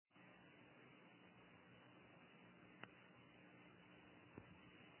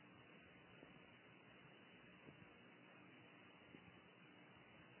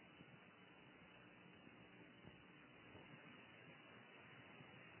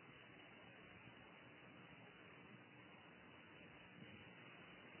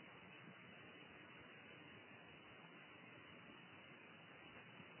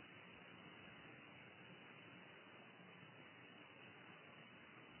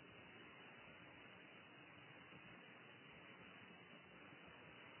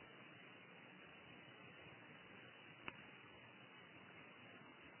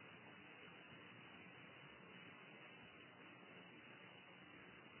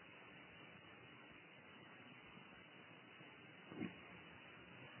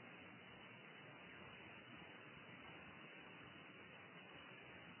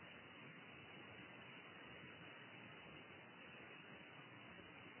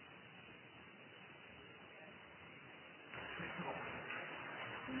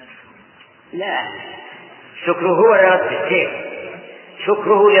لا، شكره هو لربه. كيف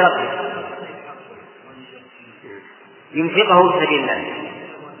شكره لربه؟ ينفقه في سبيل الله.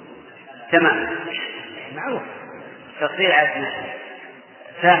 تمام، معروف تصير عزمه.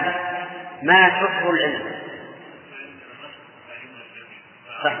 فهم ما شكر العلم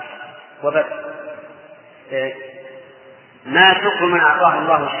صح وبس. ما شكر من أعطاه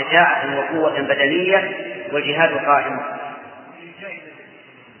الله شجاعة وقوة بدنية والجهاد قائم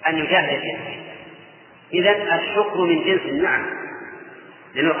أن يجاهد فيه. إذن الشكر من جنس النعم،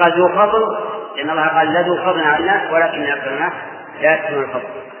 لأنه قال ذو فضل، لأن الله قال لا ذو فضل على الناس ولكن أكثر الناس لا يشكرون الفضل.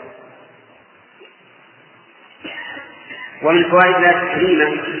 ومن فوائد الآية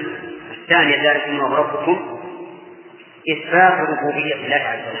الكريمة الثانية ذلك الله ربكم إثبات ربوبية الله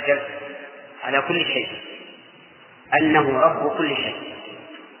عز وجل على كل شيء، أنه رب كل شيء،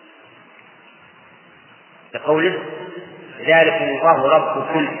 بقوله ذلك الله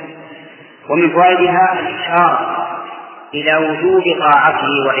ربكم. ومن فوائدها الإشارة إلى وجوب طاعته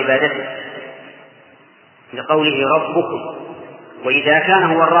وعبادته لقوله ربكم، وإذا كان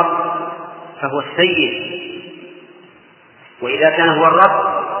هو الرب فهو السيد، وإذا كان هو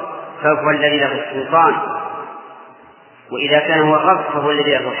الرب فهو الذي له السلطان، وإذا كان هو الرب فهو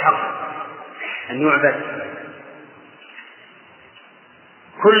الذي له الحق أن يعبد.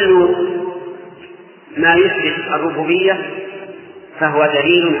 كل ما يثبت الربوبية فهو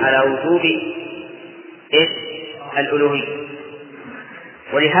دليل على وجوب الألوهية.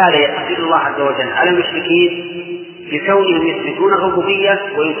 ولهذا يستدل الله عز وجل على المشركين بكونهم يثبتون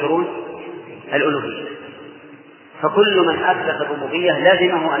الربوبية وينكرون الألوهية. فكل من أثبت الربوبية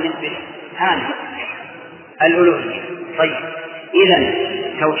لازمه أن يثبت الألوهية. طيب، إذن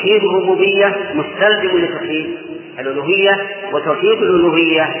توحيد الربوبية مستلزم لتوحيد الألوهية، وتوحيد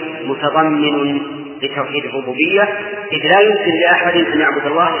الألوهية متضمن لتوحيد الربوبية، إذ لا يمكن لأحد أن يعبد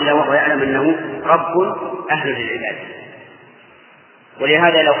الله إلا وهو يعلم أنه رب أهل للعبادة.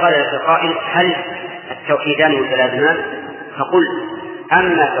 ولهذا لو قال لك قائل هل التوحيدان متلازمان؟ فقل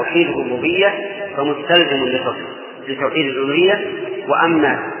أما توحيد الربوبية فمستلزم لتوحيد الألوهية،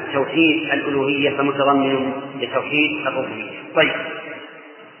 وأما توحيد الألوهية فمتضمن لتوحيد الربوبية. طيب،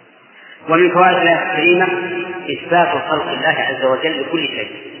 ومن فوائد الآية الكريمة إثبات خلق الله عز وجل لكل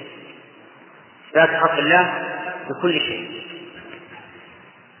شيء، إثبات خلق الله لكل شيء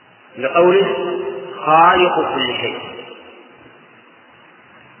لقوله خالق كل شيء.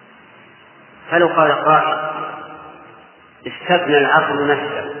 فلو قال قائل استثنى العقل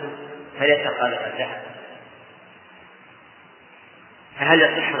نفسه فليس خالقا له، فهل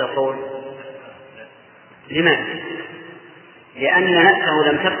يصح هذا القول؟ لماذا؟ لأن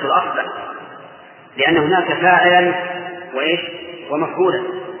نفسه لم تبطل أصلا، لأن هناك فاعلا ومفعولا،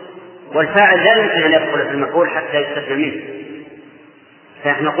 والفاعل لا يمكن أن يدخل في المفعول حتى يستثنى منه.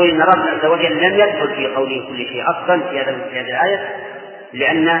 فنحن نقول إن رب عز وجل لم يدخل في قوله كل شيء أصلا في هذه الآية،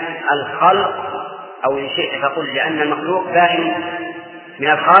 لأن الخلق أو إن شئت فقل لأن المخلوق بائن من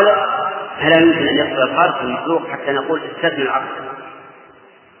الخالق، فلا يمكن أن يدخل الخالق في المخلوق حتى نقول استثنى العقل.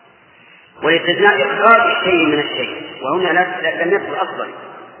 والاستثناء إخراج الشيء من الشيء، وهنا لم يدخل أصلا.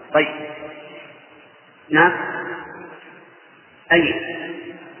 طيب، نعم،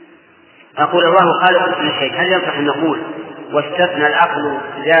 أقول الله خالق كل شيء، هل يصح أن نقول واستثنى العقل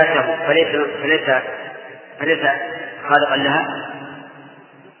ذاته فليس خالقا لها؟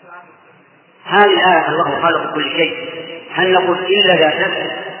 هذه الآية الله خالق كل شيء، هل نقول إلا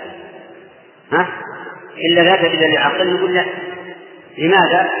ذاته؟ إلا ذاته إلا للعقل؟ نقول لا.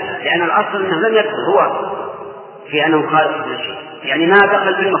 لماذا؟ لأن الأصل أنه لم يدخل هو في أنه خالق كل شيء، يعني ما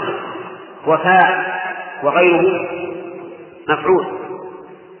دخل في المخلوق، وفاعل وغيره مفعول،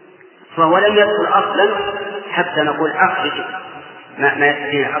 فهو لم يدخل أصلا حتى نقول أخرج ما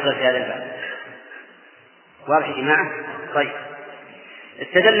يستطيع العقل في هذا الباب. واضح يا جماعة؟ طيب،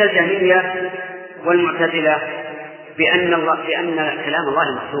 استدل الجهمية والمعتزلة بأن كلام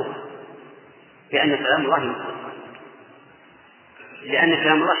الله مخلوق، لأن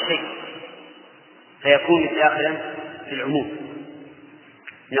كلام الله شيء فيكون داخلا في العموم.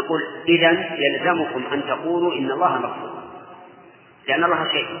 نقول إذن يلزمكم أن تقولوا إن الله مخلوق، لأن الله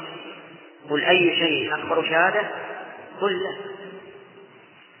شيء. قل أي شيء أكبر شهادة؟ قل لا.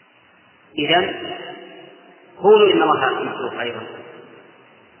 إذن قولوا إن الله مخلوق أيضا.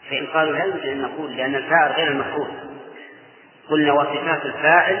 فإن قالوا لا يمكن أن نقول لأن الفاعل غير المفعول، قلنا وصفات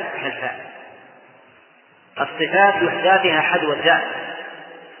الفاعل كالفاعل، الصفات يحداثها حدو الذات،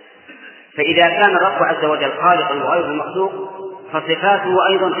 فإذا كان الرب عز وجل خالقا وغير مخلوق فصفاته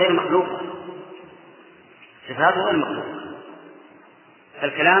أيضا غير مخلوق، صفاته غير مخلوق.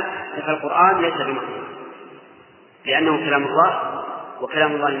 فالكلام في القرآن ليس بمخلوق، لأنه كلام الله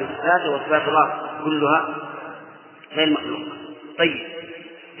وكلام الله من صفاته وصفات الله كلها غير مخلوقة. طيب،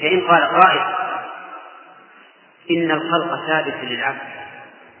 فإن قال قائل إن الخلق ثابت للعبد،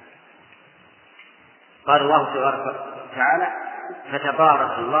 قال الله تبارك وتعالى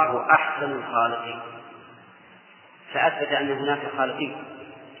فتبارك الله أحسن الخالقين، فأثبت أن هناك خالقين.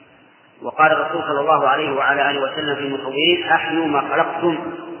 وقال الرسول صلى الله عليه وعلى آله وسلم في المصورين أحيوا ما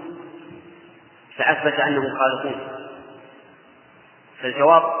خلقتم، فأثبت أنهم خالقون.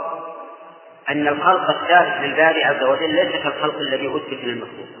 فالجواب أن الخلق الثابت للباري عز وجل ليس كالخلق الذي أثبت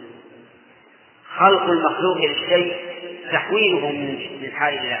للمخلوق. خلق المخلوق للشيء تحويله من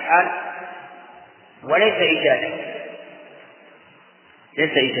حال إلى حال، وليس إيجادا،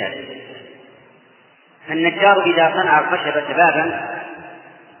 ليس إيجادا. فالنجار إذا صنع الخشبة بابا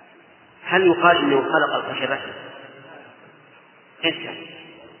هل يقال إنه خلق الخشبة؟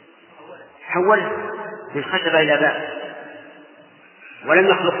 حوله من خشبة إلى باب ولم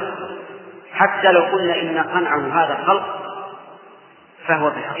يخلقه. حتى لو قلنا إن صنعه هذا خلق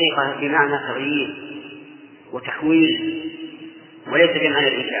فهو في الحقيقة بمعنى تغيير وتحويل وليس بمعنى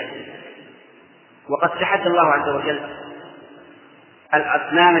الإيجاد. وقد تحدى الله عز وجل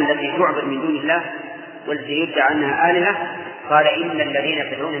الأصنام التي تعبد من دون الله والتي يدعى أنها آلهة، قال إن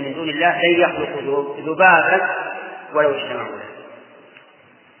الذين تدعون من دون الله لن يخلقوا ذبابا ولو اجتمعوا له.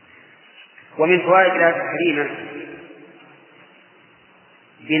 ومن فوائد الآية الكريمة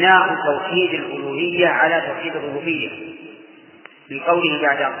بناء توحيد الألوهية على توحيد الربوبية، بقوله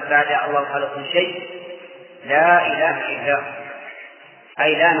بعد الله خلق كل شيء لا إله إلا هو،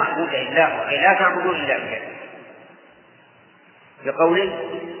 أي لا معبود إلا هو، أي لا تعبدون إلا إياه، بقوله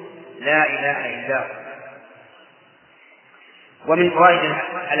لا إله إلا هو. ومن فوائد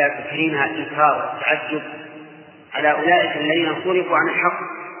الآية الكريمة الإنكار والتعجب على أولئك الذين صرفوا عن الحق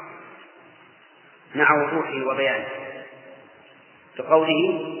مع وضوحه وبيانه،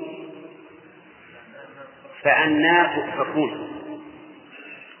 بقوله فأنى تؤفكون.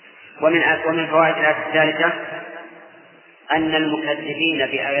 ومن فوائد الآية الثالثة أن المكذبين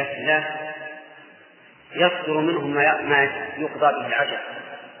بآيات الله يصدر منهم ما يقضى به العجب،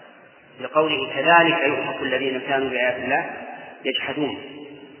 لقوله كذلك يؤفك الذين كانوا بآيات الله يجحدون.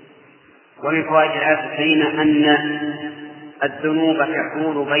 ومن فوائد الآية الكريمة أن الذنوب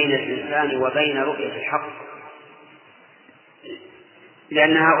تحول بين الإنسان وبين رؤية الحق،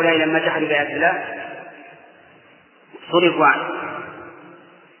 لأن هؤلاء لما جحدوا بآيات الله صرفوا عنه،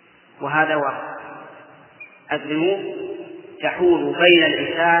 وهذا هو الذنوب تحول بين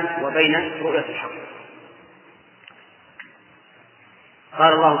الإنسان وبين رؤية الحق.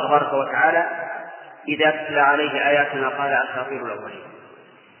 قال الله تبارك وتعالى إذا تتلى عليه آياتنا قال أساطير الأولين.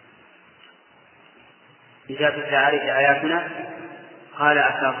 إذا تتلى عليه آياتنا قال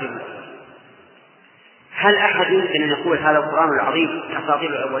أساطير الأولين. هل أحد يمكن أن يقول هذا القرآن العظيم أساطير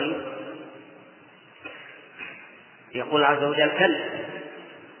الأولين؟ يقول عز وجل كلا،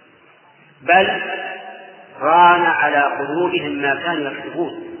 بل ران على قلوبهم ما كانوا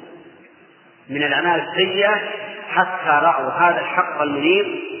يكسبون من الأعمال السيئة حتى رأوا هذا الحق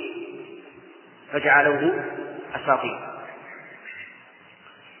المنير فجعلوه أساطير.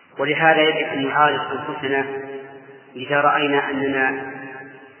 ولهذا يجب أن نعالج أنفسنا إذا رأينا أننا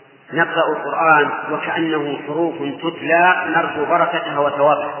نقرأ القرآن وكأنه حروف تتلى نرجو بركتها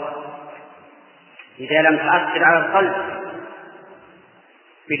وثوابها، إذا لم تؤثر على القلب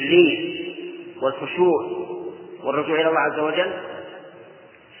باللين والخشوع والرجوع إلى الله عز وجل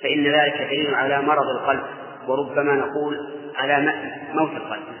فإن ذلك دليل على مرض القلب، وربما نقول على موت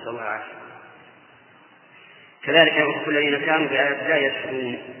القلب، نسأل الله العافية. كذلك يؤفك الذين كانوا بآيات الله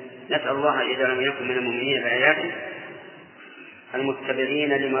يجحدون. نسأل الله إذا لم يكن من المؤمنين بآياته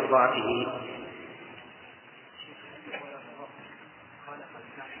المتبعين لمرضاته.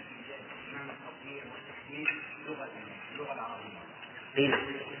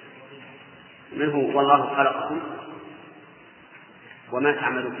 منه والله خلقكم وما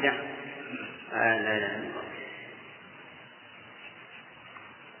تعملون. لا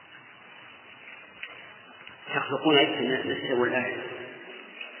تخلقون نسوا الآية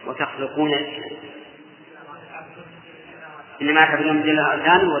وتخلقون إنما تعبدون من دون الله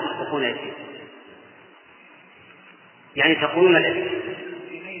أوثانا وتخلقون إفكا، يعني تقولون الإفك.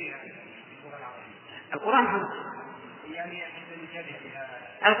 القرآن حرف،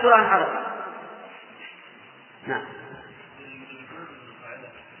 القرآن حرف. نعم.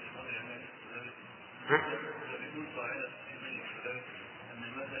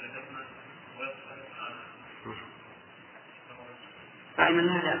 من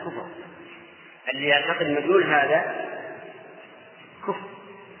هذا كفر، اللي يعتقد مدلول هذا كفر.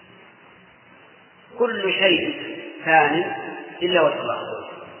 كل شيء ثاني إلا وجه الله،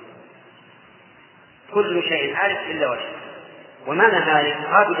 كل شيء هالك إلا وجهه. ومعنى ذلك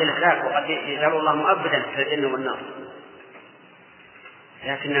قابل للهلاك، وقد يجعل الله مؤبدا في الجنة والنار،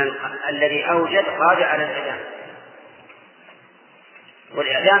 لكن الذي أوجد قادر على الإعدام،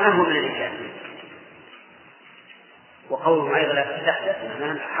 والإعدام أهون من الإنسان. وقولهم أيضا لا تستحدث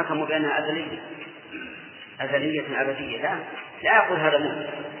حكموا بأنها أزلية أبدية. لا أقول هذا مهم،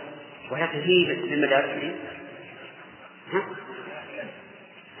 ولكن هي بالمدارس.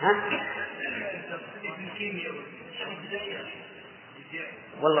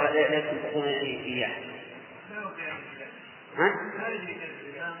 والله لا تكون إياه.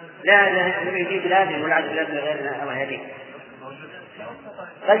 لا في بلادهم ولا بلادنا غيرنا، الله يهديك.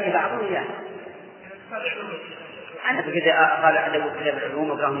 طيب أعطوني إياه. أنا بكذا قال أدب كتاب العلوم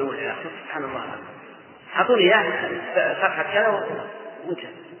وقام نقول الآخر سبحان الله. أعطوني إياه صفحة كذا وانتهى.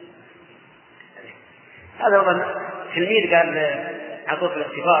 هذا هو تلميذ قال أعطوه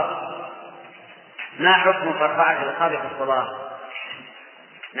الاختبار ما حكم فرقعة الأصابع في الصلاة؟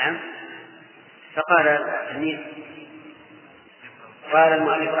 نعم. فقال التلميذ قال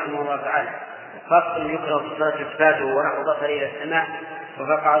المؤلف رحمه الله تعالى فصل يكره في الصلاة إثباته ورفع بصره إلى السماء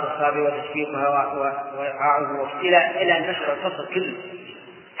وفرقعة الأصابع وتشبيكها وإيقاعه إلى أن تشعر الفصل كله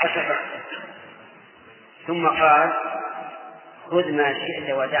أشبه. ثم قال خذ ما شئت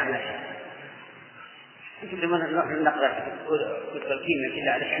ودع ما شئت. لما نقرأ الكلمة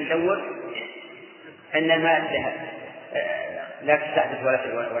إلا علشان ندور أن المادة لا تستحدث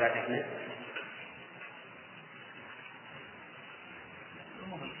ولا تكمل.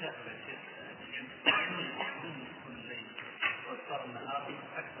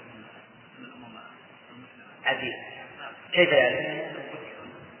 عزيز كيف يعني؟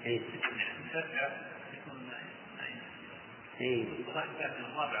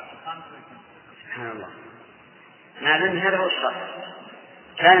 سبحان الله. نعلم هذا هو الشرط.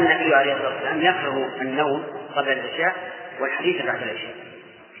 كان النبي عليه الصلاة والسلام يكره النوم قبل العشاء والحديث بعد العشاء،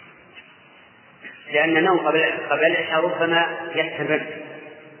 لأن النوم قبل العشاء ربما يستمر،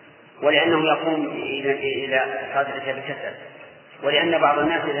 ولأنه يقوم إلى صلاة العشاء بكثرة، ولأن بعض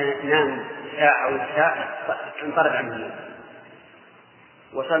الناس إذا نام ساعة أو ساعة انطرد عنه النوم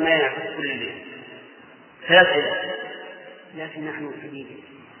وصار ما ينعكس كل الليل فيسعد. لكن نحن حبيبي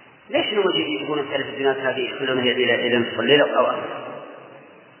ليش يجيبون التلفزيونات هذه يخلون إلى نصف الليل أو أكثر؟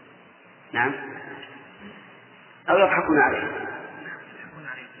 نعم. أو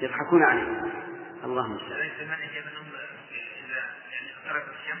يضحكون عليه. اللهم صل على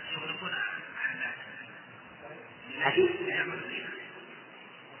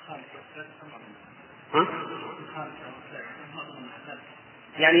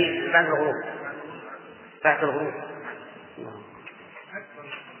يعني بعد الغروب.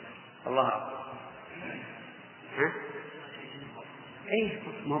 الله ايه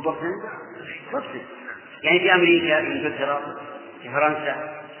ما هو بطل يعني في امريكا في انجلترا في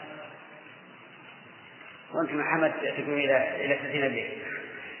فرنسا، وانت محمد تكون الى 30 الليل.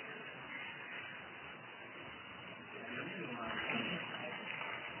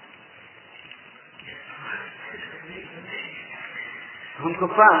 هم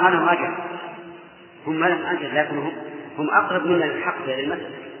كفار ما لهم اجر، لكن هم اقرب من الحق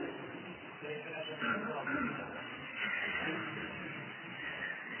للمسألة.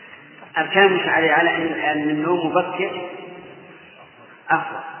 أركان على أن النوم مبكر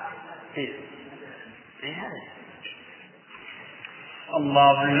أفضل.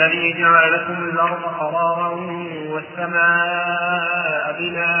 الله الذي جعل لكم الأرض قرارا والسماء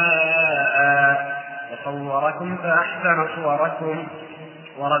بناء وصوركم فأحسن صوركم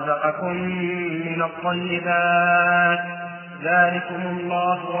ورزقكم من الطيبات ذلكم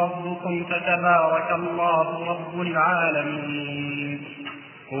الله ربكم فتبارك الله رب العالمين.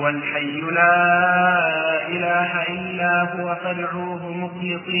 هو الحي لا إله إلا هو فادعوه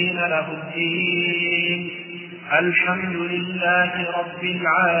مخلصين له الدين الحمد لله رب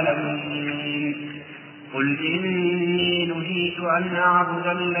العالمين. قل إني نهيت أن أعبد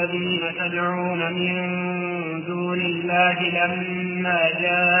الذين تدعون من دون الله لما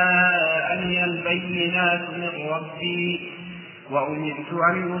جاءني البينات من ربي وأمرت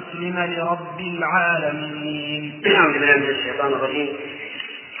أن أسلم لرب العالمين. أعوذ بالله من الشيطان الرجيم.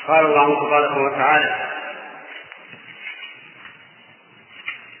 قال الله تبارك وتعالى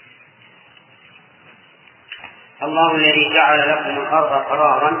الله الذي جعل لكم الأرض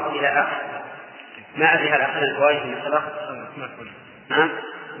قرارا إلى آخر. ما أدري هل أخذنا الفوائد من السبق؟ نعم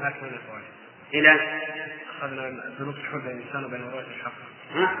ما أخذنا الفوائد إلى أخذنا الظروف تحول بين الإنسان وبين رؤية الحق.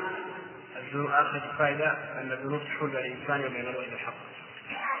 أخذ الفائدة أن الظروف تحول بين الإنسان وبين رؤية الحق.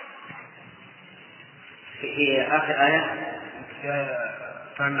 هي آخر آية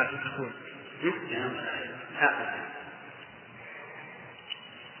فأنا تكون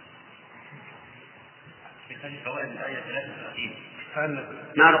فوائد الآية 33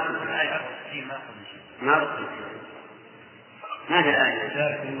 ما رقم الآية 34 ما رقم هذه الآية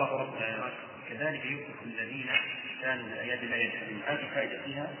ذلك الله رب العالمين كذلك يؤفك الذين كانوا بآيات الله يجحدون. هذه فائدة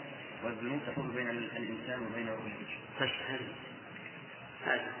فيها والذنوب تحول بين الإنسان وبين ربه.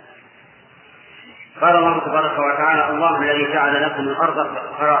 قال الله تبارك وتعالى الله الذي جعل لكم الأرض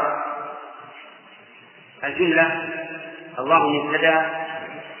قرارا. الجملة الله مبتدأ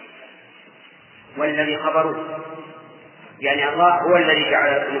والذي خبره، يعني الله هو الذي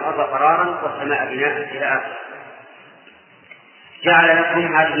جعل لكم الأرض قرارا والسماء بناء إلى آخره. جعل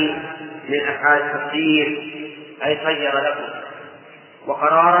لكم هذه من أفعال التقدير أي صير لكم،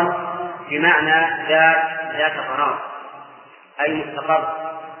 وقرارا بمعنى ذات قرار أي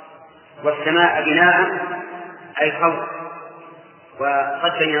مستقر، والسماء بناء أي خوف.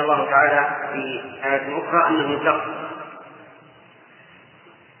 وقد بين الله تعالى في آية أخرى أنه سقف.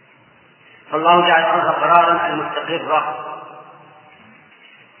 فالله جعل الأرض قرارا المستقرة.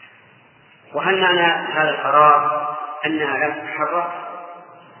 وهل معنى هذا القرار أنها لا تتحرك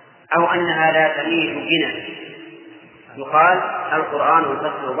أو أنها لا تميل بنا؟ يقال القرآن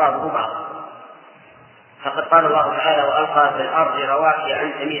يفسر بعضه بعضا، فقد قال الله تعالى وألقى في الأرض رواسي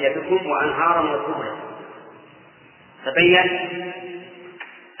أن تميد بكم وأنهارا وسبلا. فبين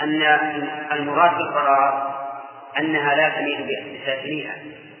أن المراد بالقرار أنها لا تميل بساكنها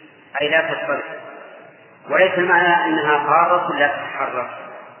أي لا تضطرب، وليس المعنى أنها قارة لا تتحرك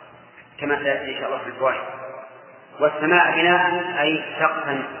كما سيأتي إن شاء الله في الفوائد. والسماء بناء أي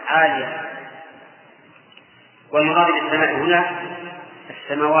سقفا عاليا، والمراد بالسماء هنا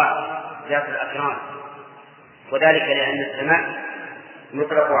السماوات ذات الأكرام، وذلك لأن السماء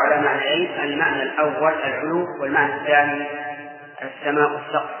يطلق على معنيين: المعنى الأول العلو، والمعنى الثاني السماء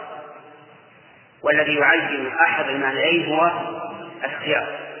السقف، والذي يعين أحد المعنيين هو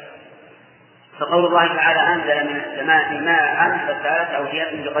السياق. فقول الله تعالى أنزل من السماء ماء فسالت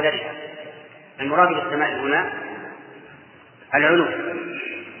أودية بقدرها، المراد بالسماء هنا العلو،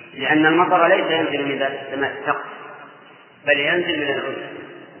 لأن المطر ليس ينزل من ذات السماء السقف بل ينزل من العلو،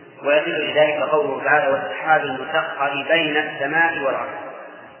 ويدل لذلك قوله تعالى والسحاب المسخر بين السماء والأرض.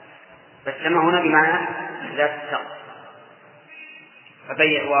 فالسماء هنا بمعنى ذات السقف،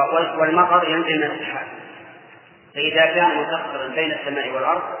 والمطر ينزل من السحاب، فإذا كان مسخرا بين السماء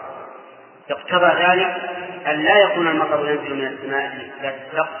والأرض اقتضى ذلك أن لا يكون المطر ينزل من السماء ذات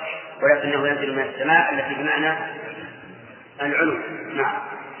السقف، ولكنه ينزل من السماء التي بمعنى العلو. نعم.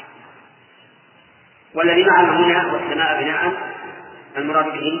 والذي معنا هنا والسماء بناء المراد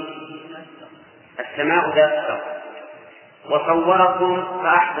به السماء ذات السقف. وصوركم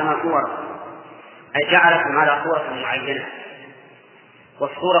فأحسن صوركم أي جعلكم على صورة معينة،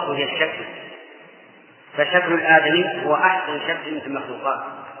 والصورة هي الشكل، فشكل الآدمي هو أحسن شكل في المخلوقات،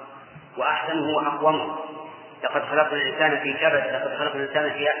 وأحسنه وأقومه. لقد خلقنا الإنسان في كبد، لقد خلقنا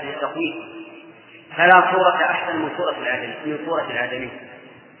الإنسان في أحسن تقويم، فلا صورة أحسن من صورة الآدمي،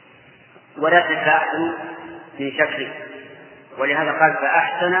 ولا شك أحسن من شكله. ولهذا قال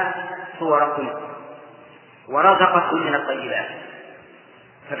فأحسن صوركم ورزقكم من الطيبات.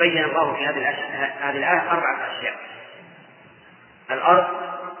 فبين الله في هذه الآية 4 أشياء: الأرض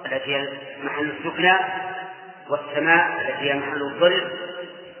التي هي محل السكنى، والسماء التي هي محل الظل،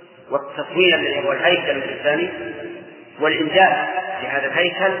 والتصوير الذي هو الهيكل الإنساني، والإنجاز لهذا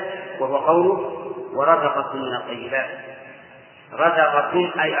الهيكل وهو قوله ورزقكم من الطيبات.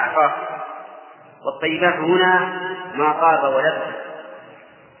 رزقكم أي أعطاكم، والطيبات هنا ما طاب ولذ،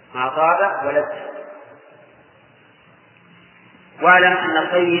 ما طاب ولذ. واعلم أن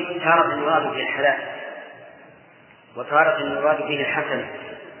الطيب تارة يراد به الحلال، وتارة يراد به الحسن،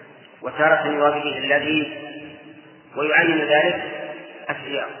 وتارة يراد به الذي، ويعين ذلك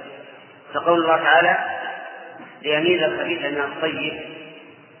السياق. فقول الله تعالى ليميز الخبيث من الطيب،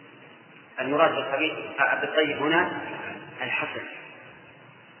 المراد بالطيب هنا الحسن،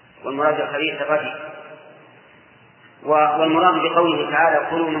 والمراد بالخبيث الردي. والمراد بقوله تعالى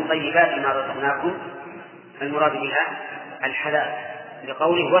كلوا من طيبات ما رزقناكم المراد بها الحلال،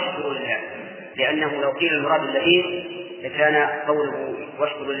 لقوله واشكروا لله، لأنه لو قيل المراد اللذيذ لكان قوله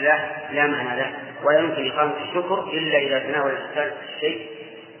واشكروا لله لا معنى له، ولا يمكن إقامة الشكر إلا إذا تناول الإنسان الشيء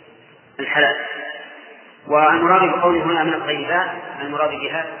الحلال. والمراد بقوله هنا من الطيبات المراد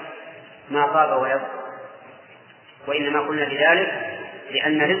بها ما طاب ولذ، وإنما قلنا بذلك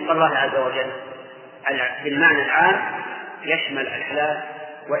لأن رزق الله عز وجل بالمعنى العام يشمل الحلال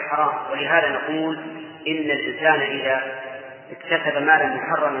والحرام. ولهذا نقول إن الإنسان إذا اكتسب مالا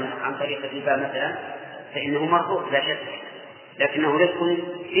محرما عن طريق الربا مثلا فإنه مرفوض لا شك، لكنه رزق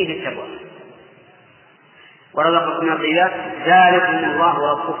فيه التقوى. ورزقكم من الطيبات ذلكم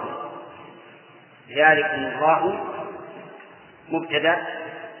الله ربكم. ذلكم الله مبتدأ،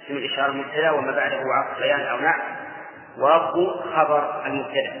 اسم الإشارة مبتدأ وما بعده عطف بيان أو نعت، ورب خبر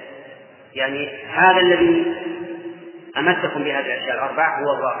المبتدأ، يعني هذا الذي أمدكم بهذه الأشياء الأربعة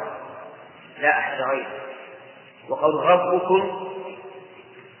هو الله لا أحد غيره. وقول ربكم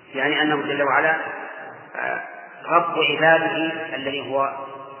يعني أنه جل وعلا رب عباده الذي هو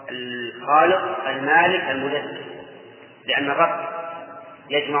الخالق المالك المدبر، لأن الرب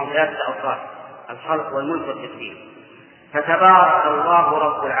يجمع ثلاثة أوصاف: الخلق والملك والتدبير. فتبارك الله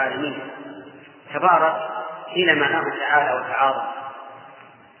رب العالمين. تبارك إلى معناه تعالى وتعاظم،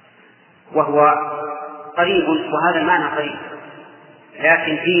 وهو قريب، وهذا المعنى قريب،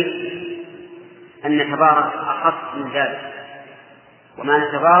 لكن فيه أن تبارك أخص من ذلك.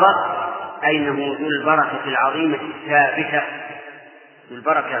 ومعنى تبارك أي أنه ذو البركة العظيمة الثابتة، ذو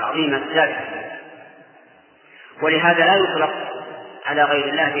البركة العظيمة الثابتة، ولهذا لا يطلق على غير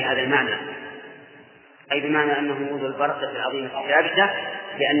الله بهذا المعنى، أي بمعنى أنه ذو البركة العظيمة الثابتة،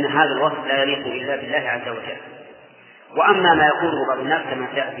 لأن هذا الوصف لا يليق إلا بالله عز وجل. وأما ما يقوله بعض الناس كما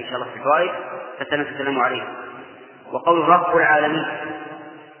سيأتي إن شاء الله في الفوائد فسنتكلم عليه. وقول رب العالمين،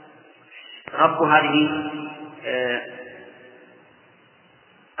 رب هذه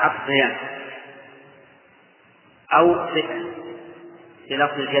عطف بيان أو صفة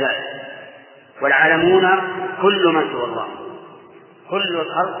للفظ الجلال. والعالمون كل من سوى الله، كل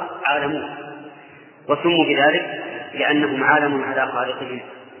الخلق عالمون، وسموا بذلك لأنهم عالم على خالقهم.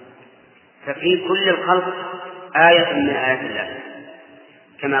 ففي كل الخلق آية من آيات الله،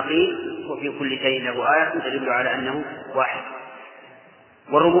 كما قيل وفي كل شيء له آية تدل على أنه واحد.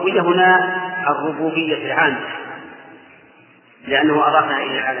 والربوبية هنا الربوبية العامة، لأنه أضافها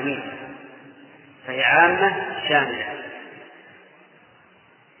إلى العالمين، فهي عامة شاملة.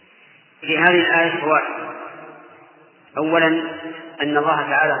 في هذه الآية فوائد: أولا أن الله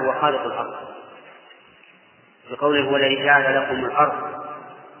تعالى هو خالق الأرض، بقوله هو الذي جعل لكم الأرض.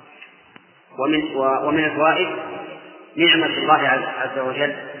 ومن الفوائد نعمة الله عز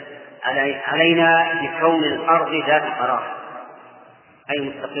وجل علينا بكون الأرض ذات قرار، أي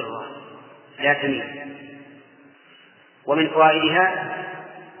مستقرة لا تميل. ومن فوائدها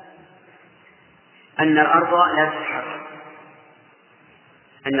أن الأرض لا تتحرك،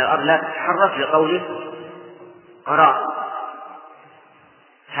 أن الأرض لا تتحرك لقوله قرار.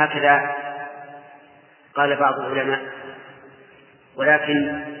 هكذا قال بعض العلماء.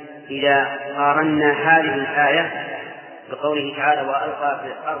 ولكن إذا قارنا هذه الآية بقوله تعالى وألقى في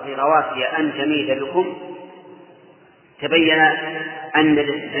الأرض رواسي أن تميد بكم، تبين أن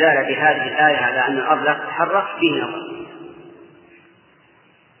الاستدلال بهذه الآية على أن الأرض لا تتحرك فيه نظر.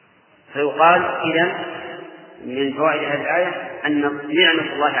 فيقال إذن من فوائد هذه الآية أن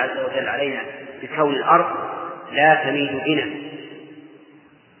نعمة الله عز وجل علينا بكون الأرض لا تميد بنا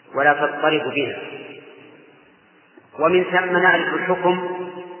ولا تضطرب بنا. ومن ثم نعرف الحكم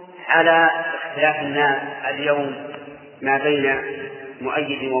على اختلاف الناس اليوم ما بين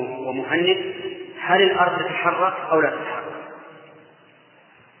مؤيد ومهند: هل الأرض تتحرك أو لا تتحرك؟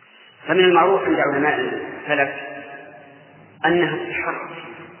 فمن المعروف عند علماء الفلك أنها تتحرك،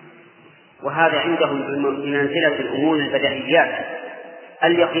 وهذا عندهم بمنزلة الأمور البديهيات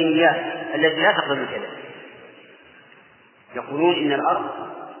اليقينيات التي لا تقبل الجدل. يقولون إن الأرض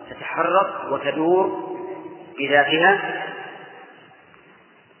تتحرك وتدور بذاتها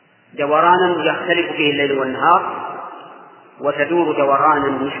دورانا يختلف فيه الليل والنهار، وتدور دورانا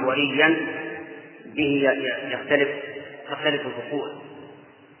محوريا به تختلف الفصول،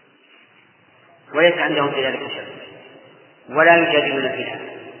 وليس عندهم في ذلك شك ولا يجادلون فيها.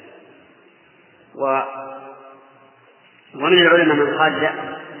 ومن العلماء من قال لا،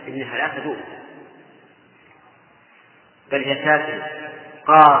 إنها لا تدور، بل هي ساكنة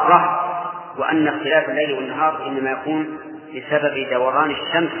قارة، وأن اختلاف الليل والنهار إنما يكون بسبب دوران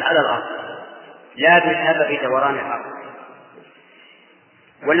الشمس على الأرض لا بسبب دوران الأرض.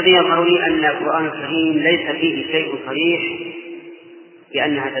 والذي يظهر لي أن القرآن الكريم ليس فيه شيء صريح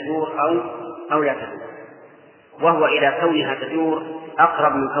بأنها تدور أو لا تدور، وهو إلى كونها تدور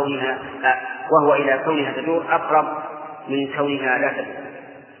أقرب من كونها لا تدور،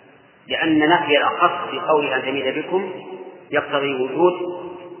 لأن نفي الأخص في قولها تميد بكم يقتضي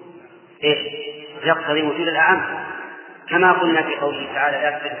وجود الأعم، كما قلنا في قوله تعالى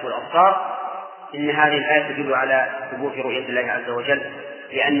لا تدركوا الأبصار. إن هذه الآية تدل على ثبوت رؤية الله عز وجل،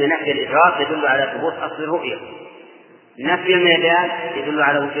 لأن نفي الإدراك يدل على ثبوت أصل الرؤية، نفي الميدان يدل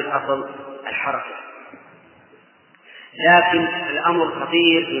على وجود أصل الحركة. لكن الأمر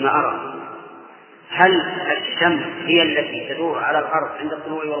خطير فيما أرى: هل الشمس هي التي تدور على الأرض عند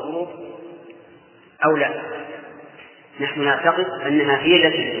الطلوع والغروب أو لا؟ نحن نعتقد أنها هي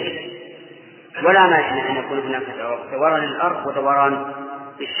التي تدور، ولا مانع أن يكون هناك دوران للأرض ودوران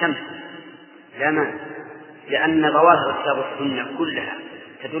للشمس، لا مانع، لأن ظواهر الكتاب والسنة كلها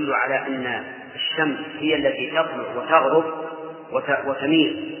تدل على أن الشمس هي التي تطلع وتغرب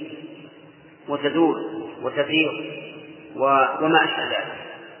وتميل وتدور وتسير وما أشبه ذلك.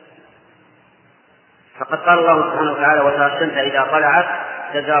 فقد قال الله سبحانه وتعالى: وترى الشمس إذا طلعت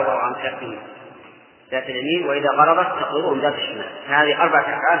تزاور عن كهفهم ذات اليمين وإذا غربت تقرضهم ذات الشمال. فهذه 4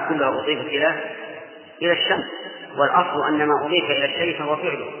 أفعال كلها أضيفت إلى الشمس، والأصل أن ما أضيف إلى الشيء فهو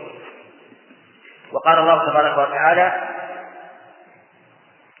فعله. وقال الله تبارك وتعالى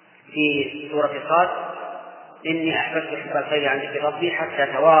في سورة صاد: إني أحببت حب الخير عن ذكر ربي حتى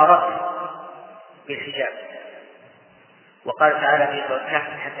توارت بالحجاب. وقال تعالى في سورة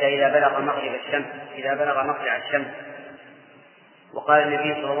الكهف: حتى إذا بلغ مطلع الشمس. وقال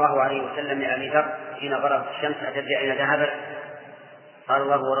النبي صلى الله عليه وسلم لأبي ذر حين غربت الشمس: أتدري أين ذهبت؟ قال: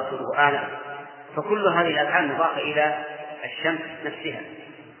 الله ورسوله أعلم. فكل هذه الأفعال مضافة إلى الشمس نفسها،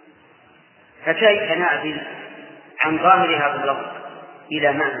 فكيف نعدل عن ظاهر هذا اللفظ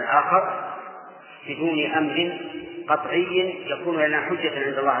إلى معنى آخر بدون أمر قطعي يكون لنا حجة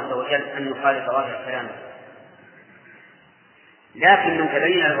عند الله عز وجل أن نخالف ظاهر كلامه؟ لكن من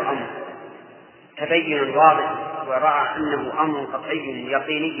تبين له الأمر تبين واضح ورأى أنه أمر قطعي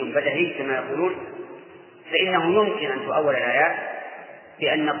يقيني بدهي كما يقولون، فإنه يمكن أن تؤول الآيات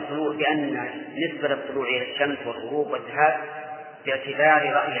بأن نسبة الطلوع إلى الشمس والغروب والذهاب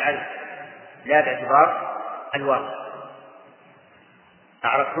باعتبار رأي العلم لا باعتبار الواقع.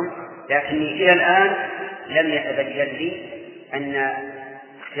 أعرفتم؟ لكني إلى الآن لم يتبين لي أن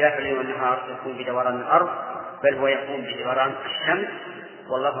اختلاف الليل والنهار يكون بدوران الأرض، بل هو يكون بدوران الشمس،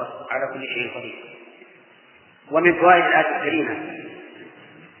 والله على كل شيء قدير. ومن فوائد الآية الكريمة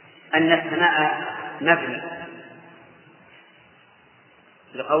أن السماء مبني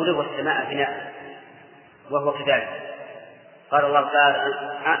لقوله: والسماء بناء، وهو كذلك. قال الله تعالى: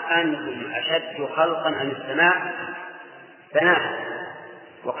 أنتم أشد خلقا أم السماء بناها.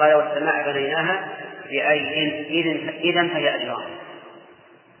 وقال: والسماء بنيناها بأيد. إذن هي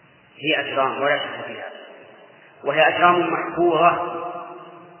أجرام ولا شك فيها، وهي أجرام محفوظة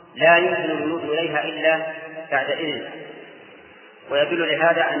لا يمكن الوصول إليها إلا بعد إذن. ويدل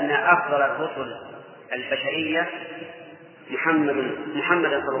لهذا أن أفضل الرسل البشرية محمد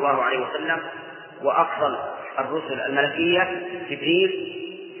صلى الله عليه وسلم، وأفضل الرسل الملكية جبريل،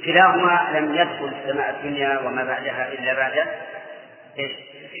 كلاهما لم يدخل السماء الدنيا وما بعدها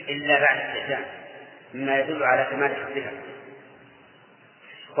إلا بعد استئذان، مما يدل على كمال حفظها.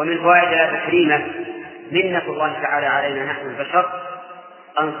 ومن فوائد الآية الكريمة منة الله تعالى علينا نحن البشر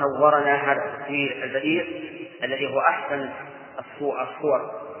أن صورنا هذا التصوير البديع الذي هو أحسن الصور،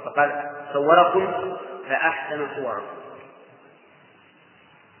 فقال: صوركم فأحسن صوركم.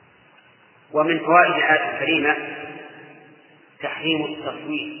 ومن فوائد الآية الكريمة تحريم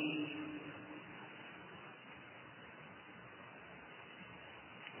التصوير.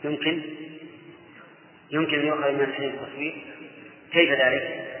 يمكن أن يؤخذ من تحريم التصوير. كيف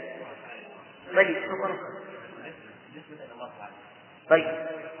ذلك؟ طيب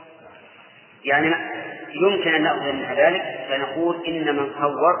يعني يمكن أن نأخذ من ذلك فنقول إن من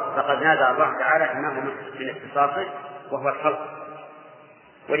صور فقد نادى الله تعالى أنه من اختصاصه وهو الخلق.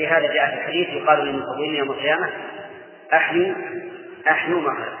 ولهذا جاء في الحديث يقال للمصورين يوم القيامة: أحيوا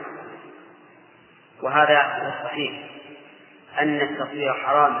ما خلق. وهذا هو الصحيح أن التصوير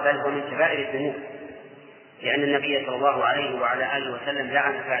حرام، بل هو من كبائر الذنوب، لأن النبي صلى الله عليه وعلى آله وسلم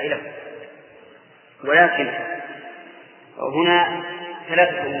لعن فاعله. ولكن هنا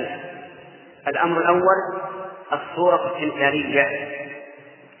 3 أمور. الأمر الأول الصورة التمثالية،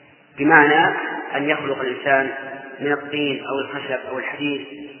 بمعنى أن يخلق الإنسان من الطين أو الخشب أو الحديد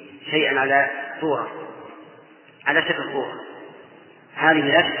شيئا على شكل صورة، هذه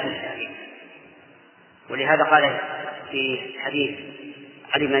لا تشبه. ولهذا قال في حديث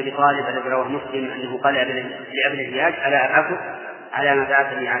علي بن أبي طالب الذي رواه مسلم أنه قال لابن الزياد: ألا أبعثك على ما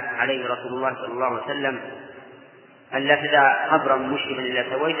بعثني عليه رسول الله صلى الله عليه وسلم، ألا تدع قبرا مشرفا إلا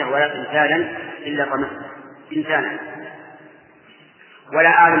سويته، ولا تمثالا إلا طمسته إنسانا. ولا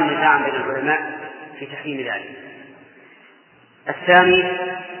أعلم نزاعا بين العلماء في تحريم ذلك. الثاني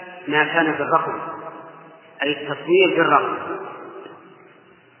ما كان بالرقم، أي التصوير بالرقم،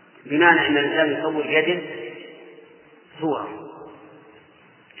 بمعنى أن الإنسان يصور بيده صورة،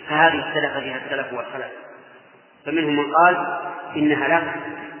 فهذه اختلف فيها السلف والخلف، فمنهم من قال إنها لا،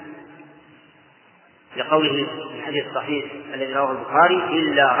 لقوله في الحديث الصحيح الذي رواه البخاري: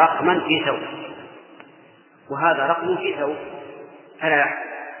 إلا رقما في ثوب، وهذا رقم في ثوب فلا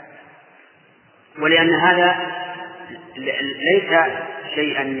يحصل. ولأن هذا ليس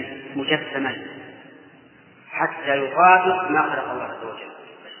شيئا مجسما حتى يطابق ما خلق الله عز وجل،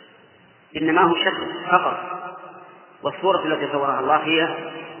 إنما هو شكل فقط، والصورة التي صورها الله هي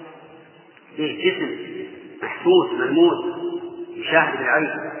جسم محسوس ملموس يشاهد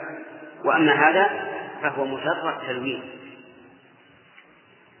بالعين، وأما هذا فهو مجرد تلوين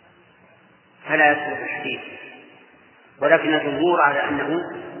فلا يدخل في الحديث، ولكن الجمهور على أنه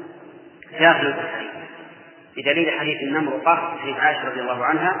داخل في الحديث بدليل حديث النمرقة حديث عائشة رضي الله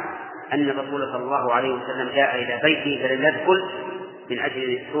عنها أن الرسول صلى الله عليه وسلم جاء إلى بيته فلم يدخل من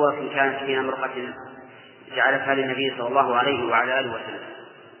أجل صورة كانت في نمرقة جعلتها للنبي صلى الله عليه وعلى آله وسلم.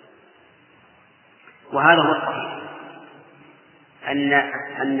 وهذا هو الصحيح،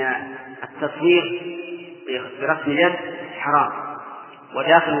 أن التصوير برسم اليد حرام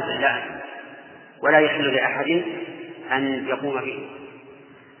وداخل في اللعن ولا يحل لأحد أن يقوم به.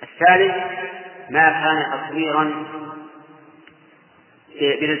 الثالث ما كان تصويرا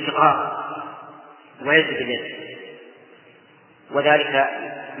بالالتقاط وليس باليد، وذلك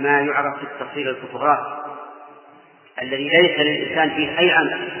ما يعرف في التصوير الفوتوغراف الذي ليس للإنسان فيه أي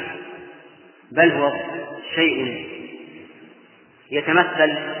عمل، بل هو شيء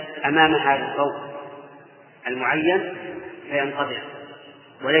يتمثل أمام هذا الضوء المعين فينقطع،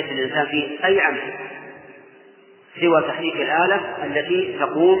 وليس للإنسان فيه أي عمل سوى تحريك الآلة التي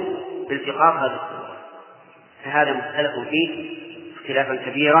تقوم بالتقاط هذا الصور. فهذا مختلف فيه اختلافا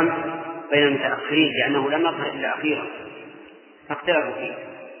كبيرا بين المتأخرين لأنه لم يظهر إلا أخيرا فاختلفوا فيه،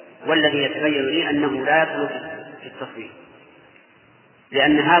 والذي يتبين لي أنه لا يدخل في التصوير،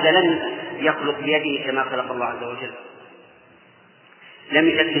 لأن هذا لم يخلق بيده كما خلق الله عز وجل، لم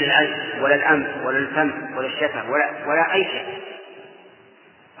يشكل العين ولا الأنف ولا الفم ولا الشفة ولا أي شيء.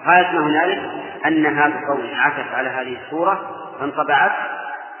 غاية ما هنالك أن هذا الضوء انعكس على هذه الصورة فانطبعت،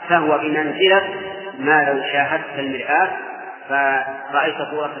 فهو بمنزلة ما لو شاهدت المرآة فرأيت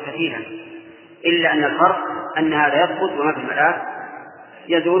صورة كثيرا، إلا أن الفرق أن هذا يسقط وما في المرآة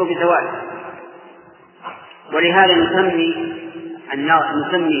يزول بزواله. ولهذا نسمي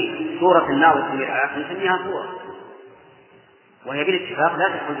صورة الناظر في المرآة نسميها صورة، وهي بالاتفاق لا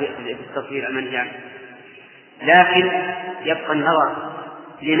تدخل بالتصوير المنهي عنه. لكن يبقى النظر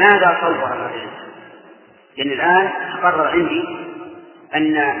لماذا صور هذا الإنسان؟ لأن الآن تقرر عندي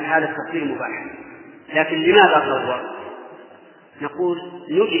أن هذا التصوير مباح، لكن لماذا صور؟ نقول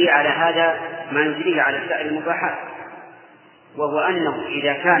نجري على هذا ما نجريه على سائر المباحات، وهو أنه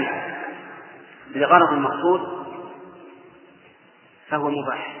إذا كان لغرض مقصود فهو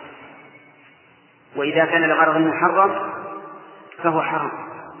مباح، وإذا كان لغرض محرم فهو حرام.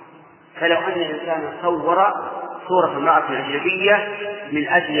 فلو أن الإنسان صور صورة امرأة أجنبية من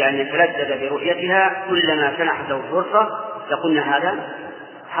أجل أن يتلذذ برؤيتها كلما سنحت له فرصة لقلنا هذا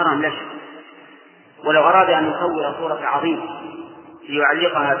حرام لا شك. ولو أراد أن يصور صورة عظيمة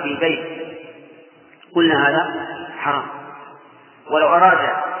ليعلقها في بيت قلنا هذا حرام. ولو أراد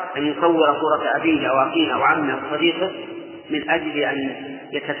أن يصور صورة أبيه أو أخيه أو عمه أو صديقه من أجل أن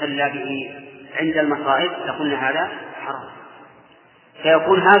يتسلى به عند المصائب لقلنا هذا حرام.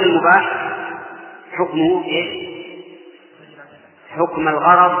 فيكون هذا المباح حكمه إيه؟ حكم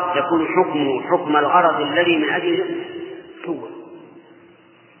الغرض، يكون حكمه حكم الغرض الذي من أجله صور.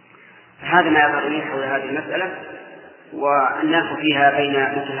 هذا ما يظهر لي حول هذه المسألة، والناس فيها بين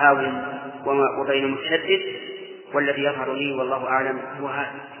متهاون وبين متشدد، والذي يظهر لي والله أعلم هو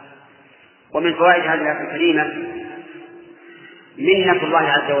هذا. ومن فوائد هذه الآية الكريمة منة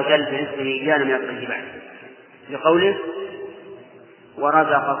الله عز وجل برزقه إيانا من الطيبات، لقوله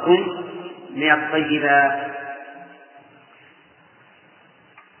ورزقكم من الطيبات.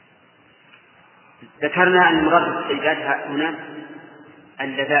 ذكرنا أن المراد بالطيبات هنا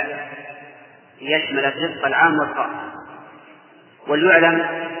اللذائذ يشمل الرزق العام والخاص، وليعلم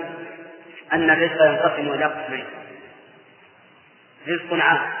أن الرزق ينقسم إلى قسمين: رزق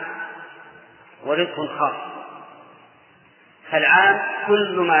عام ورزق خاص. فالعام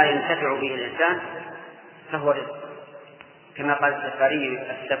كل ما ينتفع به الإنسان فهو رزق، كما قال السفاريني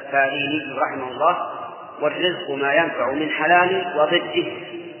رحمه الله: والرزق ما ينفع من حلال وضده،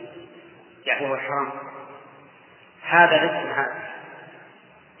 يعني هو الحرام. هذا رزق عام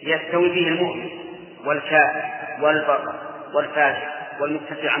يستوي به المؤمن والكافر والبر والفاجر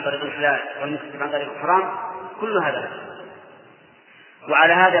والمكتسب عن طريق الحلال والمكتسب عن طريق الحرام، كل هذا رزق.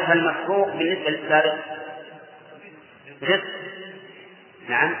 وعلى هذا فالمسروق بالنسبة للسارق رزق،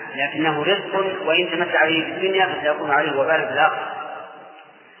 نعم، لكنه رزق وإن تمتع عليه في الدنيا فسيكون عليه وبال في الآخرة.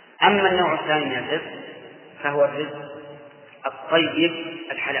 أما النوع الثاني من الرزق فهو الرزق الطيب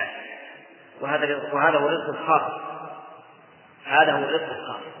الحلال، وهذا هو الرزق الخاص، هذا هو الرزق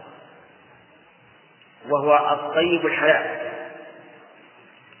الخاص، وهو الطيب الحلال،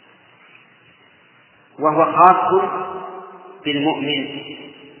 وهو خاص بالمؤمن،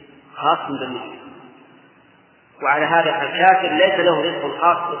 خاص بالمؤمن. وعلى هذا فالكافر ليس له رزق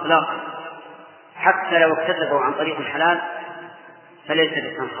خاص إطلاقا، حتى لو اكتسبه عن طريق الحلال فليس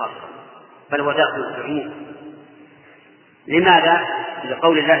رزقا خاصا، بل هو داخل في العموم. لماذا؟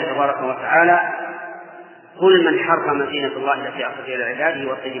 لقول الله تبارك وتعالى: قل من حرم زينة الله التي أخرج إلى عباده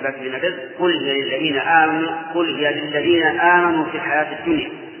والطيبات من الرزق قل هي للذين آمنوا في الحياة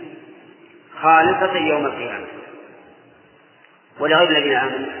الدنيا خالصة يوم القيامة ولغير الذين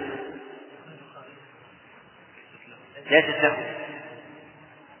آمنوا ليست لهم.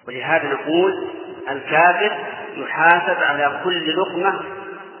 ولهذا نقول الكافر يحاسب على كل لقمة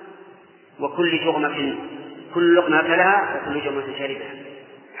وكل جغمة، كل لقمة أكلها وكل جغمة شربها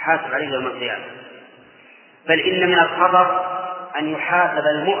يحاسب عليه يوم القيامة. بل إن من الخطر أن يحاسب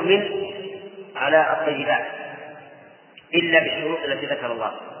المؤمن على الطيبات إلا بالشروط التي ذكر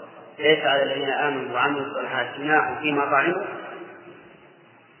الله: ليس على الذين آمنوا وعملوا الصالحات جناح فيما طعموا.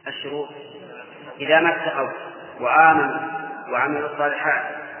 الشروط: إذا ما اتقوا وآمنوا وعملوا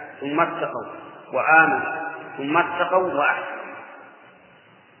الصالحات ثم اتقوا وآمنوا ثم اتقوا وأحسنوا.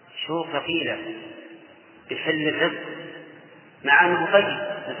 شروط ثقيلة بحل الرزق مع أنه طيب،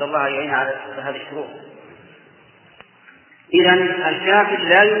 نسأل الله يعين على هذه الشروط. إذن الكافر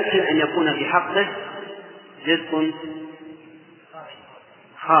لا يمكن أن يكون في حقه رزق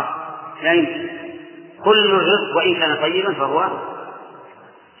خاص، لا يمكن. كل الرزق وإن كان طيبا فهو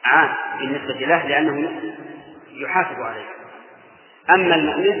عام بالنسبة له لأنه يحاسب عليه. أما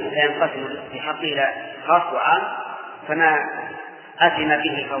المؤمن فينقسم في حقه إلى خاص وعام، فما أتم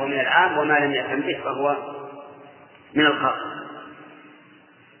به فهو من العام، وما لم يأتم به فهو من الخاص.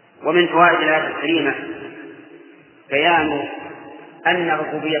 ومن فوائد الآية الكريمة بيان أن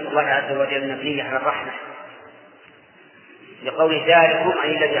ربوبية الله عز وجل مبنية على الرحمة، لقول ذلكم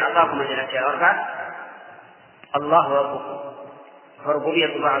أي الذي أعطاكم من الأشياء الأربعة الله ربكم، فربوبية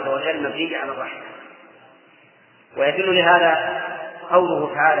الله عز وجل مبنية على الرحمة. ويدل لهذا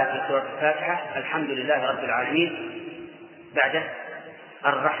قوله تعالى في سورة الفاتحة: الحمد لله رب العالمين بعد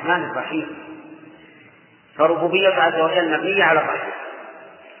الرحمن الرحيم. فربوبية عز وجل مبنية على الرحمة،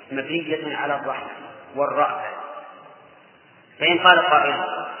 مبنية على الرحمة والرأفة. فإن قال قائل: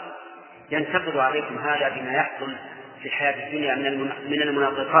 ينتقد عليكم هذا بما يحصل في الحياة الدنيا من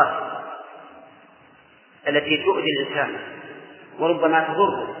المناطقات التي تؤذي الإنسان وربما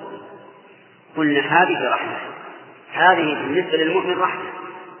تضره، قلنا هذه رحمة، هذه بالنسبة للمؤمن رحمة.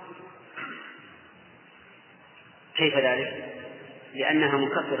 كيف ذلك؟ لأنها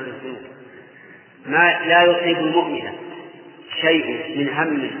مكفرة للذنوب. ما لا يصيب المؤمن شيء من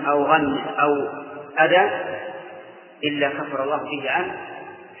هم أو غم أو أذى إلا كفر الله به عنه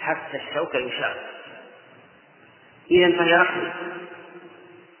حتى الشوك يشاق. إذن فهي رحمة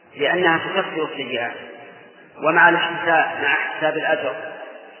لأنها تكفر السيئات، ومع الاحتساب مع احتساب الأجر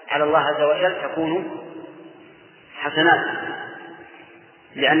على الله عز وجل تكون حسنات،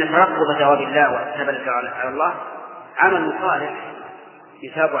 لأن ترقب ثواب الله واحتساب الأجر على الله عمل صالح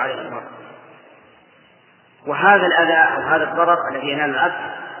يثاب عليه المرء. وهذا الأذى أو هذا الضرر الذي ينال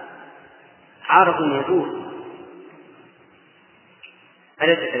العبد عارض يجوز،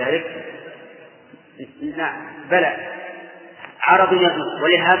 أليس كذلك؟ نعم بلى، عرض يجوز.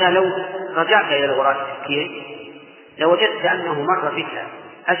 ولهذا لو رجعت إلى الغرات التفكير لوجدت أنه مر بك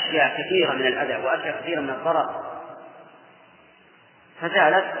أشياء كثيرة من الأذى وأشياء كثيرة من الضرر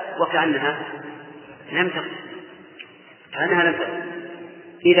فزالت وكأنها لم تكن.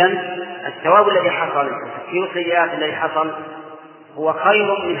 إذن الثواب الذي حصل في السيئات الذي حصل هو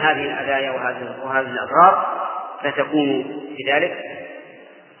خير من هذه الأذايا وهذه الأضرار، فتكون بذلك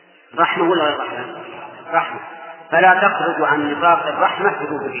رحمة ولا غير رحمة؟ رحمة. فلا تخرج عن نطاق الرحمة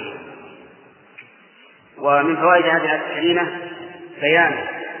حدود به. ومن فوائد هذه الآية الكريمة بيان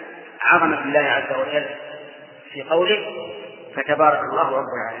عظمة الله عز وجل في قوله: فتبارك الله رب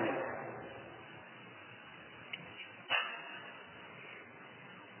العالمين.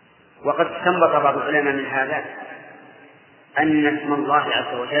 وقد استنبط بعض العلماء من هذا أن اسم الله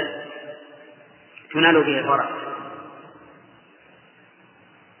عز وجل تنال به الفرح،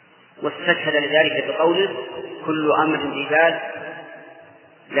 واستشهد لذلك بقوله: كل أمر جبال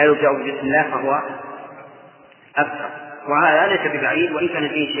لا يرجع بسم الله فهو أبتر. وهذا ليس ببعيد وإن كان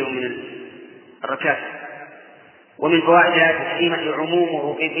فيه شيء من الركاكة. ومن فوائد هذه الكلمة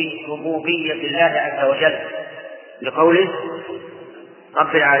عموم ربوبية الله عز وجل لقوله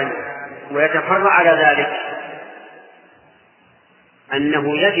رب العالمين. ويتفرع على ذلك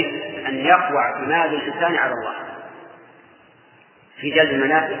أنه يجب أن يقوى اعتماد الإنسان على الله في جلب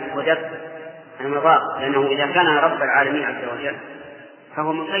المنافع ودفع المضار، لأنه إذا كان رب العالمين عز وجل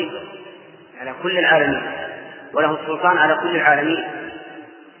فهو مسيطر على كل العالمين وله السلطان على كل العالمين.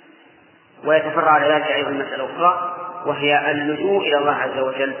 ويتفرع على ذلك أيضا مسألة أخرى، وهي اللجوء إلى الله عز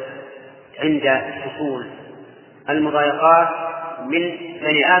وجل عند حصول المضايقات من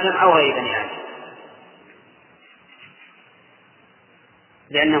بني آدم أو غير بني آدم،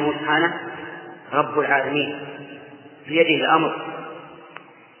 لأنه سبحانه رب العالمين بيده الأمر،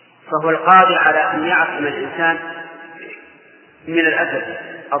 فهو القادر على أن يعصم الإنسان من الأسد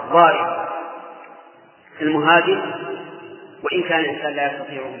الضارب المهاجم، وإن كان الإنسان لا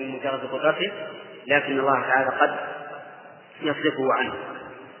يستطيعه بمجرد قدرته، لكن الله تعالى قد يصرفه عنه.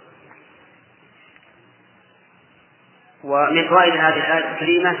 ومن فوائد هذه الآية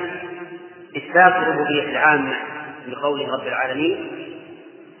الكريمة إثبات الربوبية العامة لقوله رب العالمين،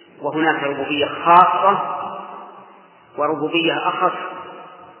 وهناك ربوبية خاصة وربوبية أخص،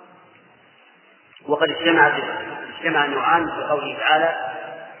 وقد اجتمع النوعان في قوله تعالى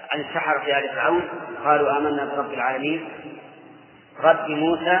عن السحرة في آل فرعون قالوا آمنا برب العالمين رب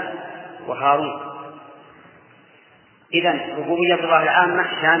موسى وهارون. إذن ربوبية الله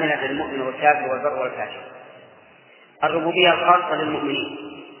العامة شاملة للمؤمن والكافر والبر والفاجر. الربوبية الخاصة للمؤمنين،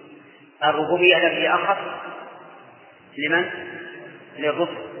 الربوبية التي أخص لمن؟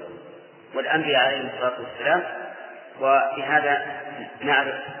 للرسل والأنبياء عليهم الصلاة والسلام. وبهذا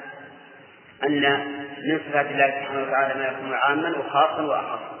نعرف أن من صفات الله سبحانه وتعالى ما يكون عاما وخاصا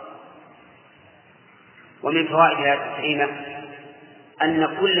وأخصا. ومن فوائد هذه الكريمة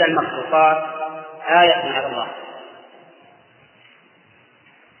أن كل المخلوقات آية على الله،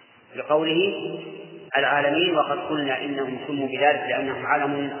 لقوله العالمين وقد قلنا إنهم سموا بذلك لأنهم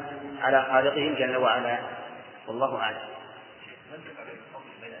علم على خالقهم جل وعلا، والله أعلم.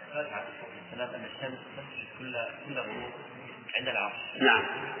 أن الشمس تسجد كل غروب عند العصر. نعم.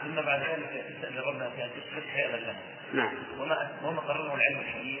 ثم بعد ذلك استأذن ربنا في أن تشرق فيأذن لها. نعم. وما قرره العلم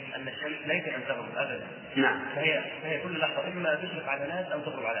الحديث أن الشمس ليس أن تغرب أبدا. نعم. فهي كل لحظة إما تشرق على ناس أو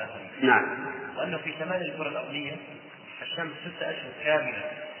تغرب على آخرين. نعم. وأنه في شمال الكرة الأرضية الشمس 6 أشهر كاملة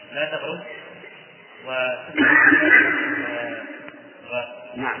لا تغرب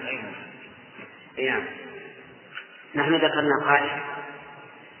نعم. نعم. نحن ذكرنا قائمة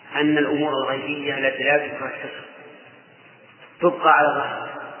أن الأمور الغيبية التي لا تدرك تبقى على ظهر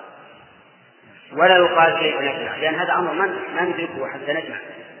ولا يقال كيف نجمع، لأن هذا أمر ما ندركه حتى نجمع.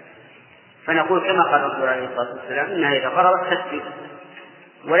 فنقول كما قال الرسول عليه الصلاة والسلام إنها إذا غربت تسجد،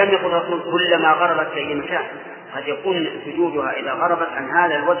 ولم يقل الرسول كلما غربت في أي مكان، قد يكون سجودها إذا غربت عن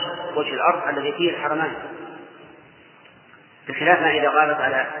هذا الوجه وجه الأرض الذي فيه الحرمان، بخلاف ما إذا غربت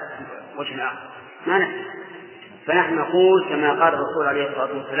على وجه آخر ما نفسه. فنحن نقول كما قال الرسول عليه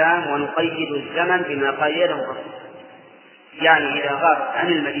الصلاة والسلام ونقيد الزمن بما قيده الرسول، يعني إذا غابت عن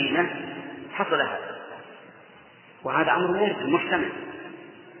المدينة حصل هذا، وهذا أمر ممكن محتمل،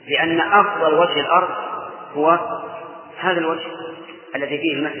 لأن أفضل وجه الأرض هو هذا الوجه الذي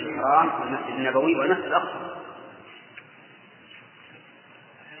فيه المسجد الحرام والمسجد النبوي والمسجد الأقصى.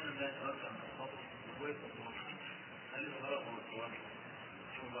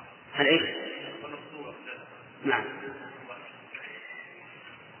 هل إيش؟ نعم.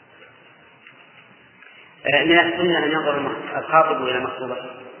 من السنة أن ينظر الخاطب إلى مخطوبة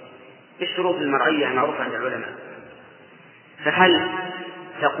بالشروط المرعية المعروفة عند العلماء، فهل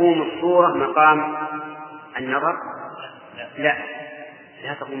تقوم الصورة مقام النظر؟ لا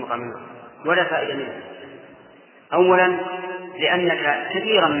تقوم مقام النظر ولا فائدة منه. أولا لأنك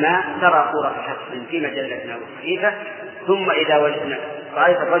كثيرا ما ترى صورة شخص في مجلة أو صحيفة، ثم إذا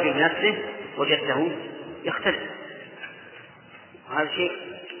رأيت الرجل نفسه وجدته يختلف، هذا شيء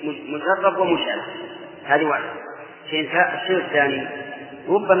مجرب ومشاهد. هذه واحدة. الشيء الثاني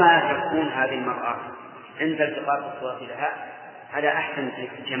ربما تكون هذه المرأة عند التقاط الصورة لها هذا أحسن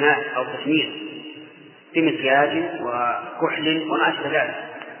جمال أو تجميل بمكياج وكحل وما أشبه ذلك،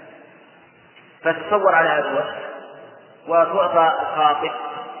 فتصور على هذا الوجه وتعطى الخاطئ،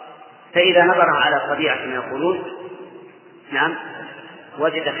 فإذا نظر على الطبيعة كما يقولون نعم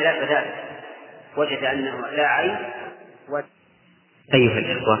وجد خلاف ذلك، وجد أنه لا عين. أيها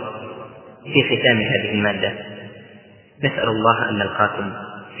الإخوة، في ختام هذه المادة نسأل الله أن نلقاكم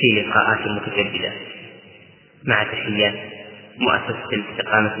في لقاءات متجددة مع تحيات مؤسسة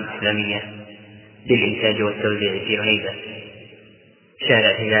الاستقامة الإسلامية للإنتاج والتوزيع في عنيزة،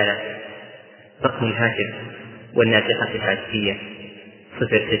 شارع هلالة، رقم الهاتف والناطقة الهاتفية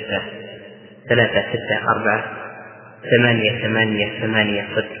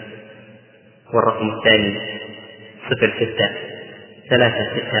 06-364-8880، والرقم الثاني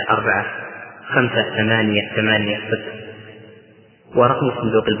 364 5880. ورقم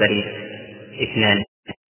صندوق البريد 2